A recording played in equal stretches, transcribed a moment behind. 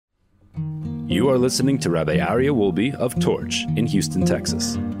You are listening to Rabbi Aryeh Wolbe of Torch in Houston,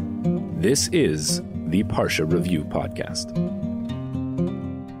 Texas. This is the Parsha Review Podcast.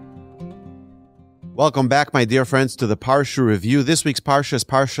 Welcome back, my dear friends, to the Parsha Review. This week's Parsha is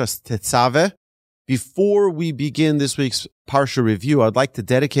Parshas Tetzaveh. Before we begin this week's Parsha Review, I'd like to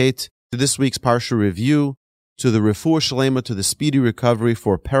dedicate to this week's Parsha Review to the Refuah Shalema, to the speedy recovery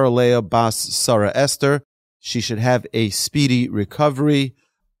for Paraleah Bas Sarah Esther. She should have a speedy recovery.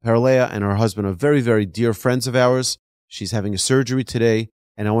 Paraleah and her husband are very, very dear friends of ours. She's having a surgery today,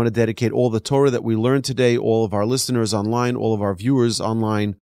 and I want to dedicate all the Torah that we learned today, all of our listeners online, all of our viewers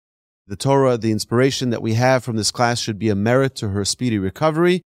online. The Torah, the inspiration that we have from this class should be a merit to her speedy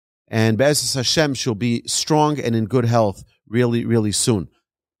recovery. And Be'ezus Hashem, she'll be strong and in good health really, really soon.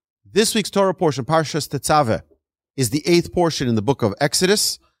 This week's Torah portion, Parshas Tetzaveh, is the 8th portion in the book of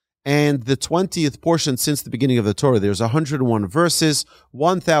Exodus and the 20th portion since the beginning of the Torah. There's 101 verses,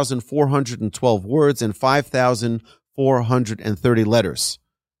 1,412 words, and 5,430 letters.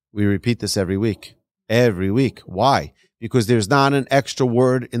 We repeat this every week. Every week. Why? Because there's not an extra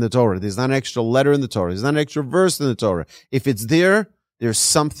word in the Torah. There's not an extra letter in the Torah. There's not an extra verse in the Torah. If it's there, there's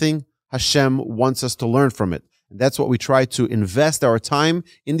something Hashem wants us to learn from it. And that's what we try to invest our time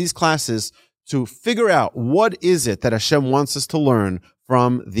in these classes to figure out what is it that Hashem wants us to learn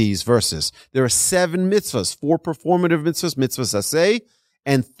from these verses. There are 7 mitzvahs, 4 performative mitzvahs, mitzvahs aseh,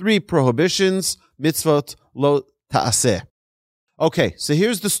 and 3 prohibitions, mitzvot lo ta'aseh. Okay, so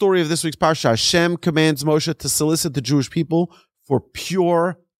here's the story of this week's Parsha. Hashem commands Moshe to solicit the Jewish people for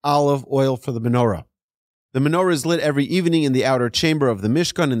pure olive oil for the menorah. The menorah is lit every evening in the outer chamber of the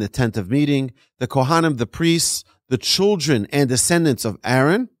Mishkan in the tent of meeting. The Kohanim, the priests, the children and descendants of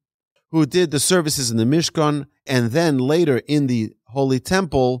Aaron, who did the services in the Mishkan, and then later in the Holy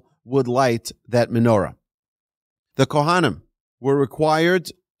Temple, would light that menorah. The Kohanim were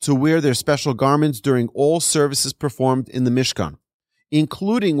required to wear their special garments during all services performed in the Mishkan,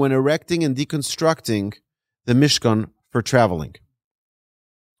 including when erecting and deconstructing the Mishkan for traveling.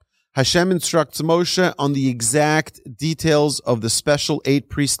 Hashem instructs Moshe on the exact details of the special 8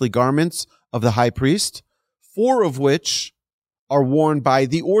 priestly garments of the high priest, 4 of which are worn by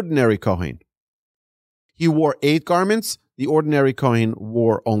the ordinary Kohen. He wore 8 garments. The ordinary Kohen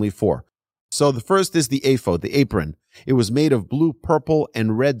wore only 4. So the first is the ephod, the apron. It was made of blue, purple,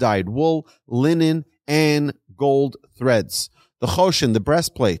 and red-dyed wool, linen, and gold threads. The choshen, the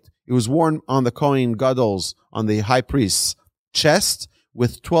breastplate, it was worn on the Kohen Gadol's, on the high priest's chest,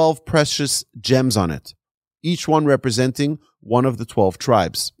 with 12 precious gems on it, each one representing one of the 12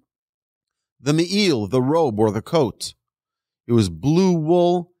 tribes. The me'il, the robe or the coat, it was blue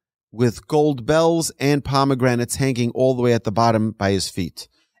wool with gold bells and pomegranates hanging all the way at the bottom by his feet.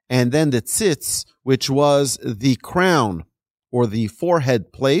 And then the tzitz, which was the crown or the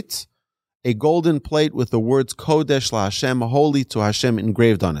forehead plate, a golden plate with the words Kodesh LaHashem, holy to Hashem,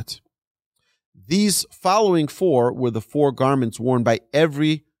 engraved on it. These following 4 were the 4 garments worn by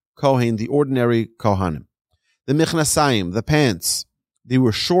every Kohen, the ordinary Kohanim. The michnasayim, the pants, they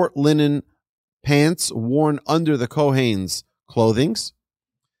were short linen pants worn under the Kohen's clothings.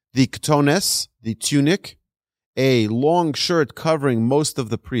 The ketones, the tunic, a long shirt covering most of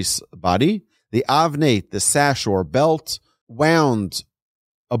the priest's body. The avnate, the sash or belt, wound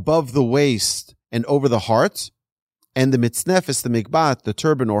above the waist and over the heart. And the mitznefes, the mikbat, the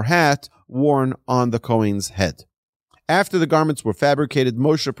turban or hat, worn on the Kohen's head. After the garments were fabricated,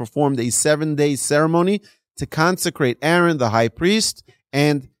 Moshe performed a 7-day ceremony to consecrate Aaron, the high priest,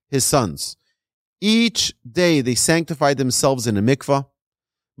 and his sons. Each day they sanctified themselves in a mikvah.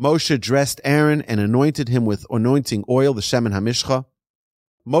 Moshe dressed Aaron and anointed him with anointing oil, the Shemen HaMishcha.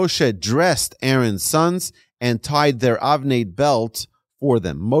 Moshe dressed Aaron's sons and tied their avnate belt for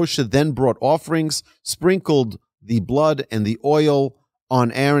them. Moshe then brought offerings, sprinkled the blood and the oil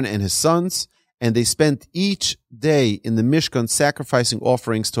on Aaron and his sons, and they spent each day in the Mishkan sacrificing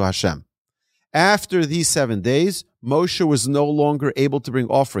offerings to Hashem. After these 7 days, Moshe was no longer able to bring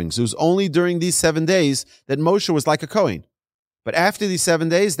offerings. It was only during these 7 days that Moshe was like a Kohen. But after these 7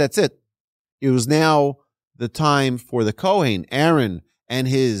 days, that's it. It was now the time for the Kohen, Aaron, and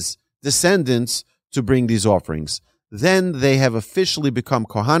his descendants to bring these offerings. Then they have officially become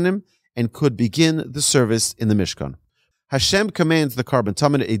Kohanim and could begin the service in the Mishkan. Hashem commands the Karban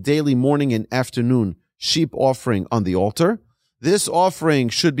Tamid a daily morning and afternoon sheep offering on the altar. This offering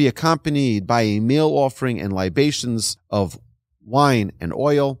should be accompanied by a meal offering and libations of wine and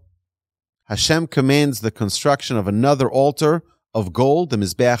oil. Hashem commands the construction of another altar of gold, the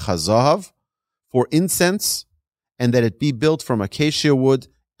Mizbeach HaZahav, for incense, and that it be built from acacia wood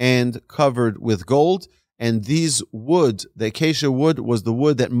and covered with gold. And these wood, the acacia wood, was the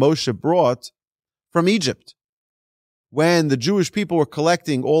wood that Moshe brought from Egypt. When the Jewish people were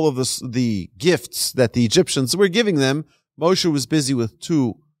collecting all of the gifts that the Egyptians were giving them, Moshe was busy with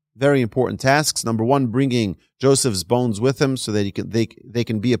two very important tasks. Number one, bringing Joseph's bones with him so that they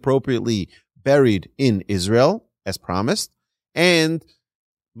can be appropriately buried in Israel, as promised. And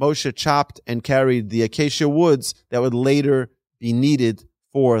Moshe chopped and carried the acacia woods that would later be needed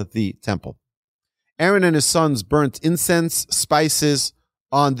for the temple. Aaron and his sons burnt incense, spices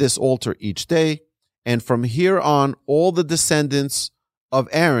on this altar each day. And from here on, all the descendants of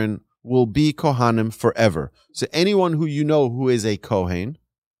Aaron will be Kohanim forever. So anyone who you know who is a Kohen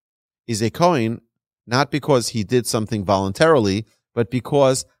is a Kohen, not because he did something voluntarily, but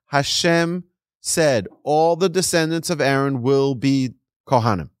because Hashem said all the descendants of Aaron will be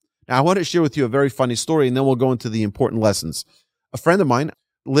Kohanim. Now, I want to share with you a very funny story, and then we'll go into the important lessons. A friend of mine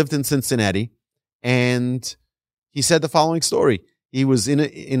lived in Cincinnati, and he said the following story. He was in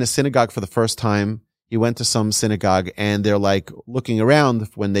a synagogue for the first time. He went to some synagogue, and they're like looking around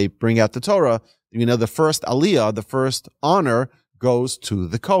when they bring out the Torah. You know, the first aliyah, the first honor goes to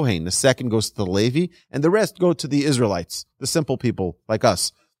the Kohen. The second goes to the Levi, and the rest go to the Israelites, the simple people like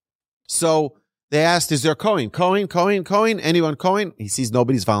us. So they asked, is there a Kohen? Kohen? Anyone Kohen? He sees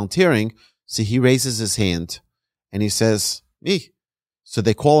nobody's volunteering. So he raises his hand and he says, me. So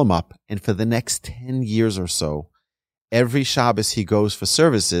they call him up, and for the next 10 years or so, every Shabbos he goes for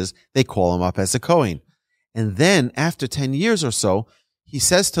services, they call him up as a Kohen. And then after 10 years or so, he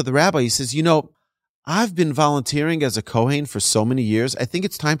says to the rabbi, he says, you know, I've been volunteering as a Kohen for so many years. I think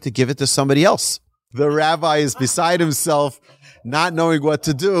it's time to give it to somebody else. The rabbi is beside himself, not knowing what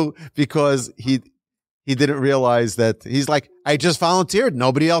to do because he didn't realize that he's like, I just volunteered.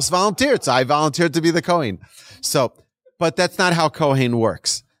 Nobody else volunteered. So I volunteered to be the Kohen. So, but that's not how Kohen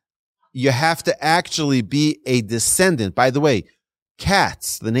works. You have to actually be a descendant. By the way,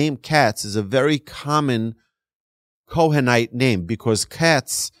 Katz, the name Katz is a very common Kohenite name because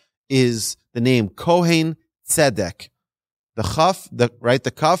Katz is the name Kohen Tzedek. The Chaf,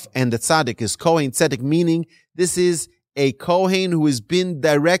 the Kaf, and the Tzaddik is Kohen Tzedek, meaning this is a Kohen who has been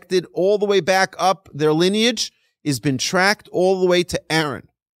directed all the way back up their lineage, has been tracked all the way to Aaron.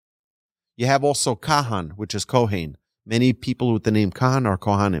 You have also Kahan, which is Kohen. Many people with the name Kahan are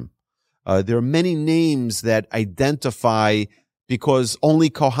Kohanim. There are many names that identify because only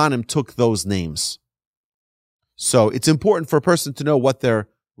Kohanim took those names. So it's important for a person to know what their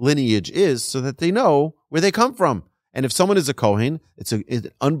lineage is so that they know where they come from. And if someone is a Kohen, it's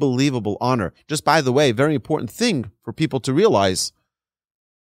an unbelievable honor. Just by the way, very important thing for people to realize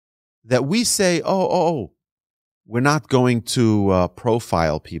that we say, we're not going to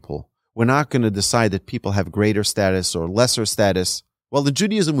profile people. We're not going to decide that people have greater status or lesser status. Well, in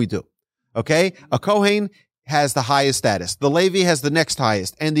Judaism, we do. Okay? A Kohen has the highest status. The Levi has the next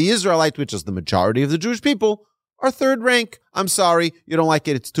highest. And the Israelite, which is the majority of the Jewish people, are third rank. I'm sorry. You don't like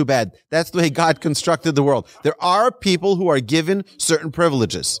it. It's too bad. That's the way God constructed the world. There are people who are given certain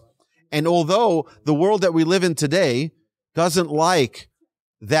privileges. And although the world that we live in today doesn't like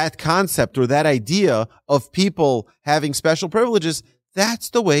that concept or that idea of people having special privileges, that's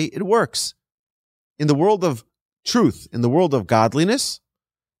the way it works. In the world of truth, in the world of godliness,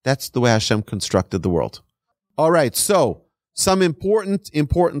 that's the way Hashem constructed the world. All right, so some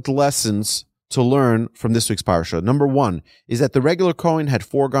important lessons to learn from this week's parsha. Number one is that the regular Kohen had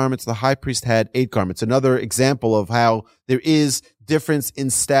 4 garments, the high priest had 8 garments. Another example of how there is difference in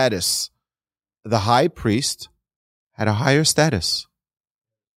status. The high priest had a higher status.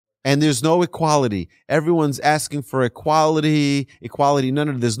 And there's no equality. Everyone's asking for equality. No,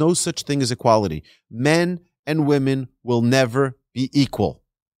 there's no such thing as equality. Men and women will never be equal.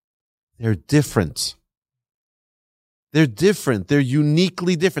 They're different. They're different. They're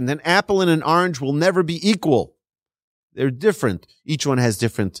uniquely different. An apple and an orange will never be equal. They're different. Each one has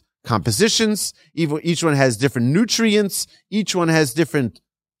different compositions. Each one has different nutrients. Each one has different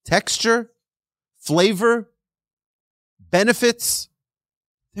texture, flavor, benefits.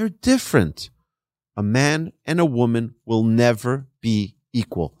 They're different. A man and a woman will never be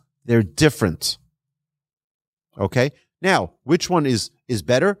equal. They're different. Okay? Now, which one is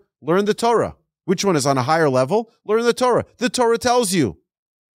better? Learn the Torah. Which one is on a higher level? Learn the Torah. The Torah tells you.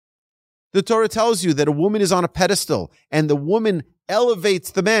 The Torah tells you that a woman is on a pedestal and the woman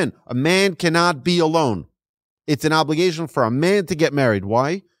elevates the man. A man cannot be alone. It's an obligation for a man to get married.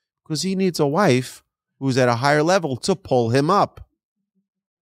 Why? Because he needs a wife who's at a higher level to pull him up.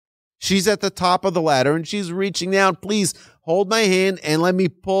 She's at the top of the ladder and she's reaching down. Please hold my hand and let me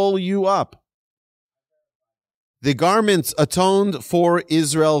pull you up. The garments atoned for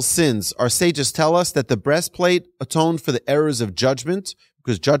Israel's sins. Our sages tell us that the breastplate atoned for the errors of judgment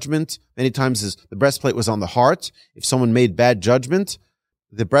because judgment many times is the breastplate was on the heart. If someone made bad judgment,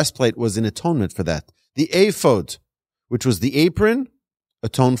 the breastplate was an atonement for that. The ephod, which was the apron,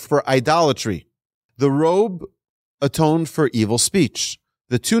 atoned for idolatry. The robe atoned for evil speech.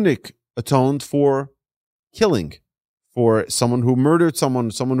 The tunic atoned for killing, for someone who murdered someone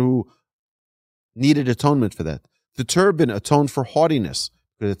who needed atonement for that. The turban atoned for haughtiness,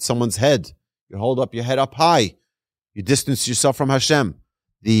 because it's someone's head. You hold up your head up high. You distance yourself from Hashem.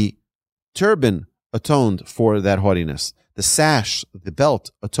 The turban atoned for that haughtiness. The sash, the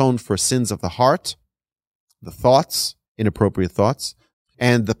belt, atoned for sins of the heart, the thoughts, inappropriate thoughts.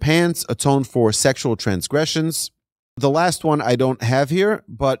 And the pants atoned for sexual transgressions. The last one I don't have here,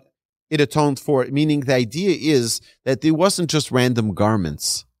 but it atoned for, meaning the idea is that there wasn't just random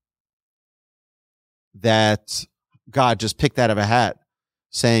garments that God just picked out of a hat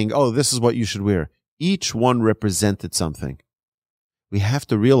saying, oh, this is what you should wear. Each one represented something. We have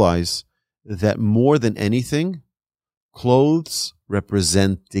to realize that more than anything, clothes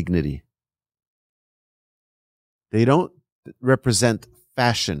represent dignity. They don't represent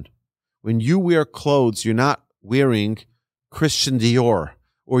fashion. When you wear clothes, you're not wearing Christian Dior,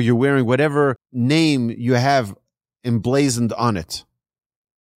 or you're wearing whatever name you have emblazoned on it.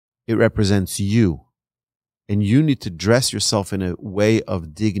 It represents you. And you need to dress yourself in a way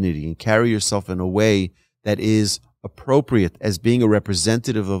of dignity and carry yourself in a way that is appropriate as being a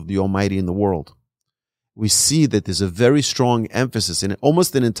representative of the Almighty in the world. We see that there's a very strong emphasis in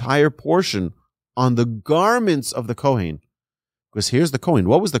almost an entire portion on the garments of the Kohen. Because here's the Kohen.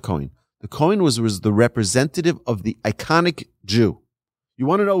 What was the Kohen? The Kohen was the representative of the iconic Jew. You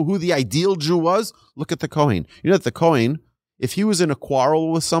want to know who the ideal Jew was? Look at the Kohen. You know that the Kohen, if he was in a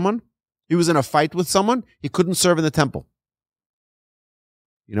quarrel with someone, he was in a fight with someone, he couldn't serve in the temple.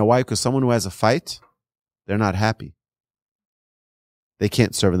 You know why? Because someone who has a fight, they're not happy. They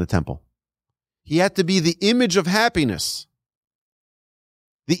can't serve in the temple. He had to be the image of happiness,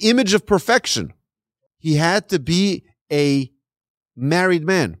 the image of perfection. He had to be a married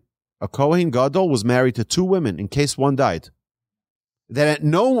man. A Kohen Gadol was married to 2 women in case one died. That at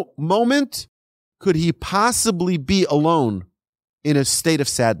no moment could he possibly be alone in a state of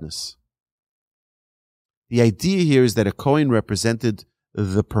sadness. The idea here is that a Kohen represented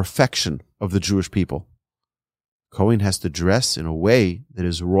the perfection of the Jewish people. Kohen has to dress in a way that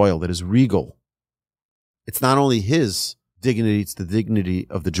is royal, that is regal. It's not only his dignity, it's the dignity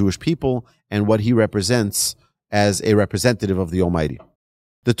of the Jewish people and what he represents as a representative of the Almighty.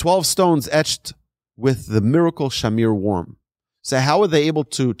 The 12 stones etched with the miracle shamir worm. So how were they able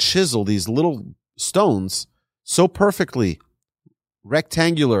to chisel these little stones so perfectly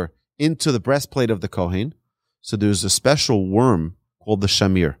rectangular into the breastplate of the Kohen? So there's a special worm called the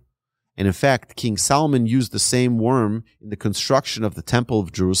shamir. And in fact, King Solomon used the same worm in the construction of the Temple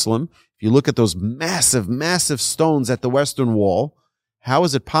of Jerusalem. If you look at those massive, massive stones at the Western Wall, how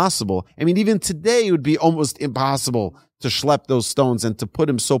is it possible? I mean, even today it would be almost impossible to schlep those stones and to put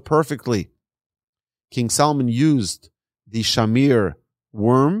them so perfectly. King Solomon used the shamir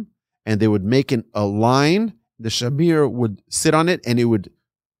worm, and they would make a line. The shamir would sit on it, and it would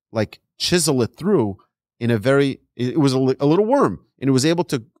like chisel it through in it was a little worm, and it was able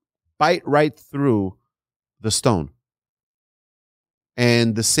to bite right through the stone.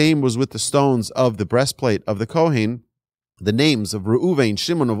 And the same was with the stones of the breastplate of the Kohen. The names of Reuven,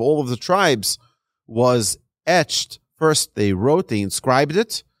 Shimon, of all of the tribes was etched. First they wrote, they inscribed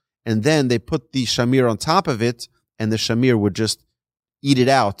it, and then they put the shamir on top of it, and the shamir would just eat it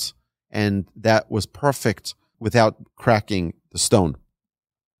out, and that was perfect without cracking the stone.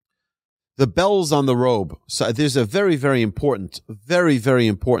 The bells on the robe. So there's a very, very important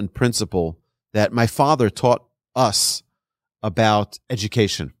principle that my father taught us about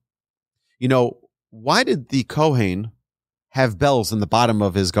education. You know, why did the Kohen have bells in the bottom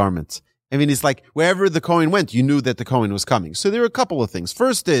of his garments? I mean, it's like wherever the Kohen went, you knew that the Kohen was coming. So there are a couple of things.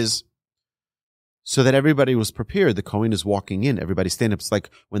 First is so that everybody was prepared. The Kohen is walking in. Everybody stand up. It's like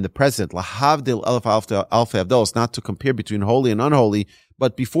when the president, lahavdil alf avdos, not to compare between holy and unholy,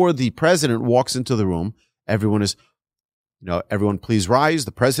 but before the president walks into the room, everyone is, everyone please rise,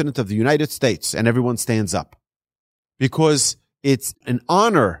 the president of the United States, and everyone stands up. Because it's an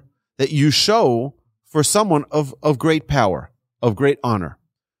honor that you show for someone of great power, of great honor.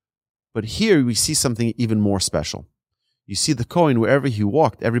 But here we see something even more special. You see the Kohen, wherever he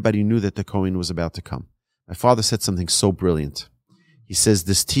walked, everybody knew that the Kohen was about to come. My father said something so brilliant. He says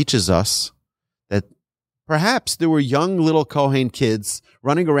this teaches us that perhaps there were young little Kohen kids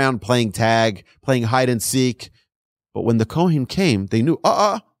running around playing tag, playing hide and seek. But when the Kohen came, they knew,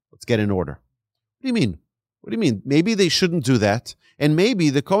 let's get in order. What do you mean? What do you mean? Maybe they shouldn't do that. And maybe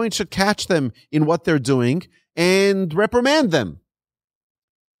the Kohen should catch them in what they're doing and reprimand them.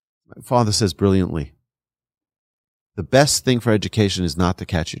 My father says brilliantly, the best thing for education is not to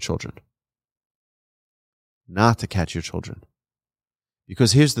catch your children. Not to catch your children.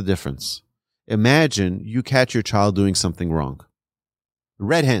 Because here's the difference. Imagine you catch your child doing something wrong.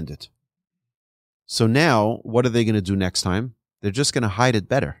 Red-handed. So now, what are they going to do next time? They're just going to hide it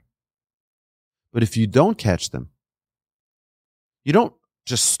better. But if you don't catch them, you don't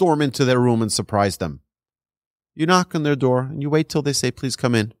just storm into their room and surprise them. You knock on their door and you wait till they say, please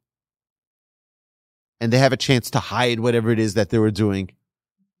come in. And they have a chance to hide whatever it is that they were doing.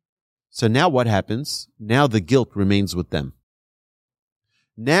 So now what happens? Now the guilt remains with them.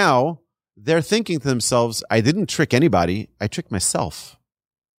 Now they're thinking to themselves, I didn't trick anybody, I tricked myself.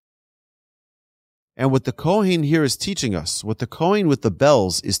 And what the Kohen here is teaching us, what the Kohen with the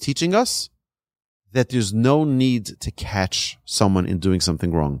bells is teaching us, that there's no need to catch someone in doing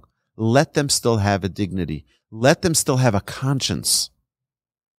something wrong. Let them still have a dignity. Let them still have a conscience.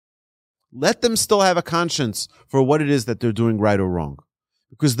 Let them still have a conscience for what it is that they're doing right or wrong.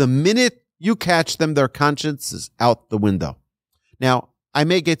 Because the minute you catch them, their conscience is out the window. Now, I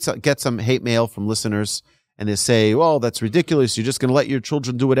may get some hate mail from listeners, and they say, well, that's ridiculous. You're just going to let your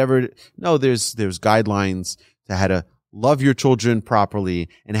children do whatever. No, there's guidelines to how to love your children properly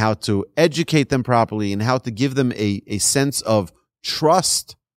and how to educate them properly and how to give them a sense of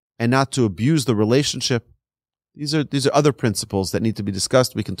trust and not to abuse the relationship. These are other principles that need to be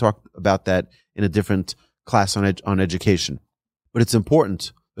discussed. We can talk about that in a different class on education. But it's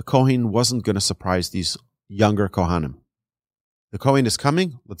important. The Kohen wasn't going to surprise these younger Kohanim. The Kohen is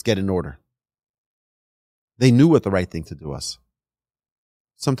coming. Let's get in order. They knew what the right thing to do was.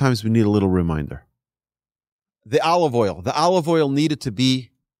 Sometimes we need a little reminder. The olive oil needed to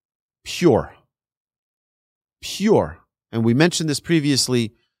be pure. Pure. And we mentioned this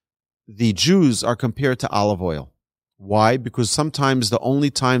previously. The Jews are compared to olive oil. Why? Because sometimes the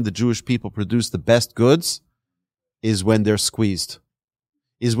only time the Jewish people produce the best goods is when they're squeezed,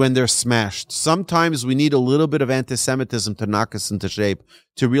 is when they're smashed. Sometimes we need a little bit of anti-Semitism to knock us into shape,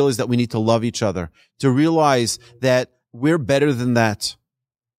 to realize that we need to love each other, to realize that we're better than that.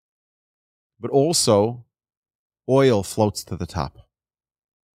 But also, oil floats to the top.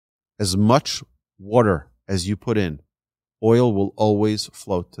 As much water as you put in, oil will always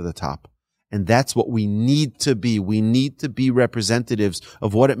float to the top. And that's what we need to be. We need to be representatives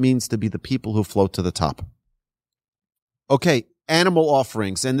of what it means to be the people who float to the top. Okay, animal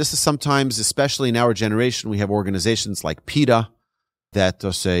offerings. And this is sometimes, especially in our generation, we have organizations like PETA that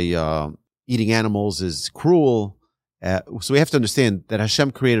say eating animals is cruel. So we have to understand that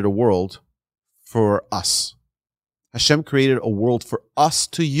Hashem created a world for us. Hashem created a world for us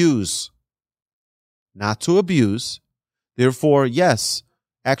to use, not to abuse. Therefore, yes,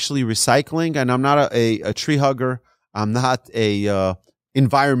 actually recycling, and I'm not a tree hugger, I'm not a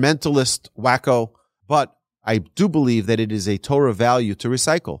environmentalist wacko, but I do believe that it is a Torah value to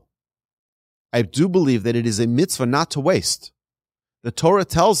recycle. I do believe that it is a mitzvah not to waste. The Torah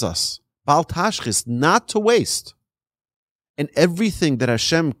tells us, Bal Tashchis, not to waste. And everything that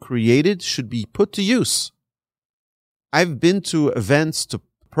Hashem created should be put to use. I've been to events, to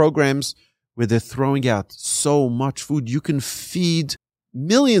programs where they're throwing out so much food. You can feed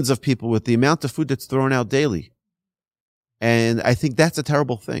millions of people with the amount of food that's thrown out daily. And I think that's a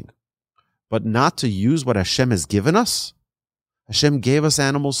terrible thing. But not to use what Hashem has given us. Hashem gave us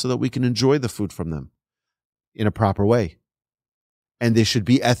animals so that we can enjoy the food from them in a proper way. And they should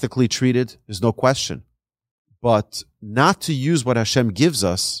be ethically treated. There's no question. But not to use what Hashem gives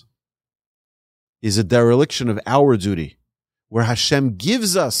us is a dereliction of our duty, where Hashem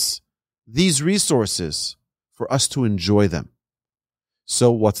gives us these resources for us to enjoy them.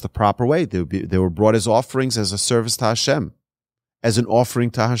 So what's the proper way? They were brought as offerings, as a service to Hashem, as an offering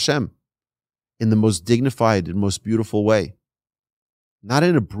to Hashem, in the most dignified and most beautiful way, not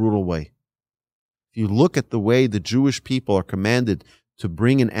in a brutal way. If you look at the way the Jewish people are commanded to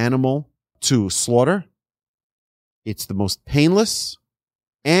bring an animal to slaughter, it's the most painless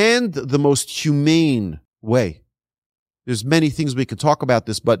and the most humane way. There's many things we could talk about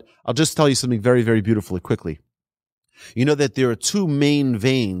this, but I'll just tell you something very, very beautifully quickly. You know that there are two main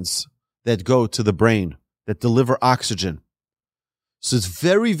veins that go to the brain that deliver oxygen. So it's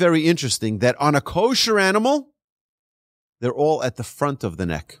very, very interesting that on a kosher animal, they're all at the front of the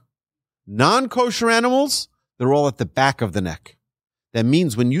neck. Non-kosher animals, they're all at the back of the neck. That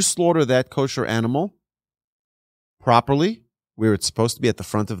means when you slaughter that kosher animal properly, where it's supposed to be at the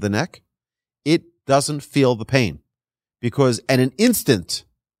front of the neck, it doesn't feel the pain. Because at an instant,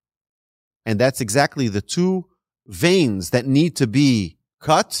 and that's exactly the two veins that need to be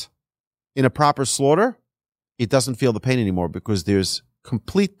cut in a proper slaughter, it doesn't feel the pain anymore because there's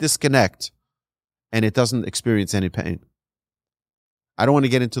complete disconnect and it doesn't experience any pain. I don't want to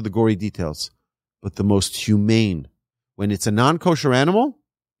get into the gory details, but the most humane, when it's a non-kosher animal,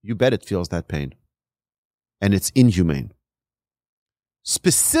 you bet it feels that pain. And it's inhumane.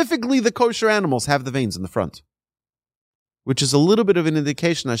 Specifically, the kosher animals have the veins in the front, which is a little bit of an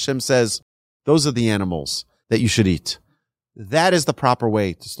indication. Hashem says, those are the animals that you should eat. That is the proper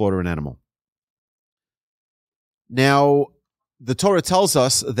way to slaughter an animal. Now, the Torah tells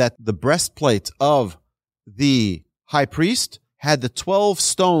us that the breastplate of the high priest had the 12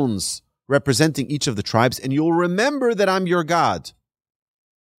 stones representing each of the tribes, and you'll remember that I'm your God.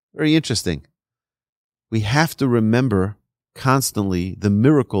 Very interesting. We have to remember constantly the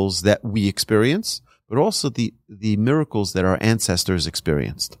miracles that we experience, but also the miracles that our ancestors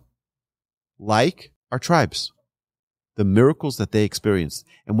experienced. Like our tribes, the miracles that they experienced.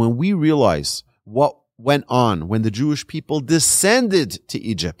 And when we realize what went on when the Jewish people descended to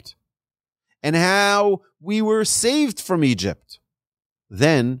Egypt and how we were saved from Egypt,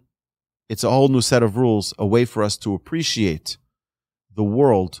 then it's a whole new set of rules, a way for us to appreciate the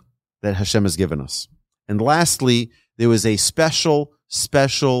world that Hashem has given us. And lastly, there was a special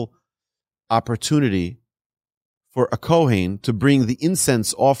opportunity for a Kohen to bring the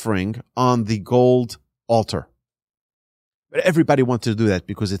incense offering on the gold altar. But everybody wanted to do that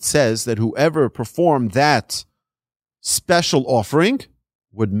because it says that whoever performed that special offering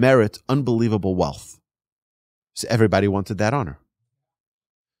would merit unbelievable wealth. So everybody wanted that honor.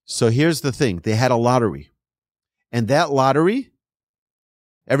 So here's the thing. They had a lottery. And that lottery,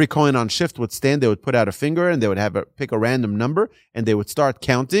 every Kohen on shift would stand, they would put out a finger and they would pick a random number and they would start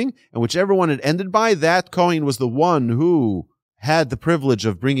counting. And whichever one it ended by, that Kohen was the one who had the privilege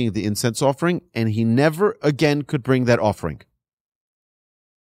of bringing the incense offering, and he never again could bring that offering.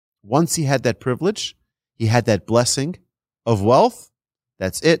 Once he had that privilege, he had that blessing of wealth.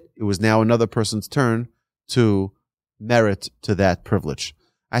 That's it. It was now another person's turn to merit to that privilege.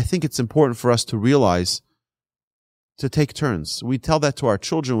 I think it's important for us to realize to take turns. We tell that to our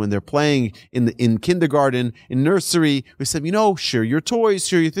children when they're playing in kindergarten, in nursery. We said, share your toys,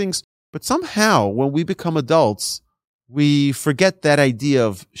 share your things. But somehow, when we become adults, we forget that idea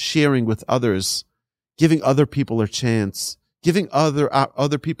of sharing with others, giving other people a chance, giving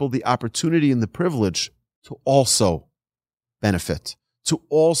other people the opportunity and the privilege to also benefit, to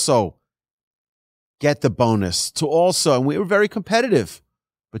also get the bonus, and we were very competitive.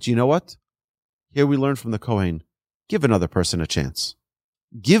 But you know what? Here we learn from the Kohen, give another person a chance.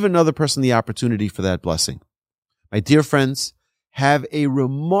 Give another person the opportunity for that blessing. My dear friends, have a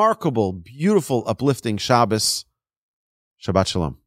remarkable, beautiful, uplifting Shabbos. Shabbat Shalom.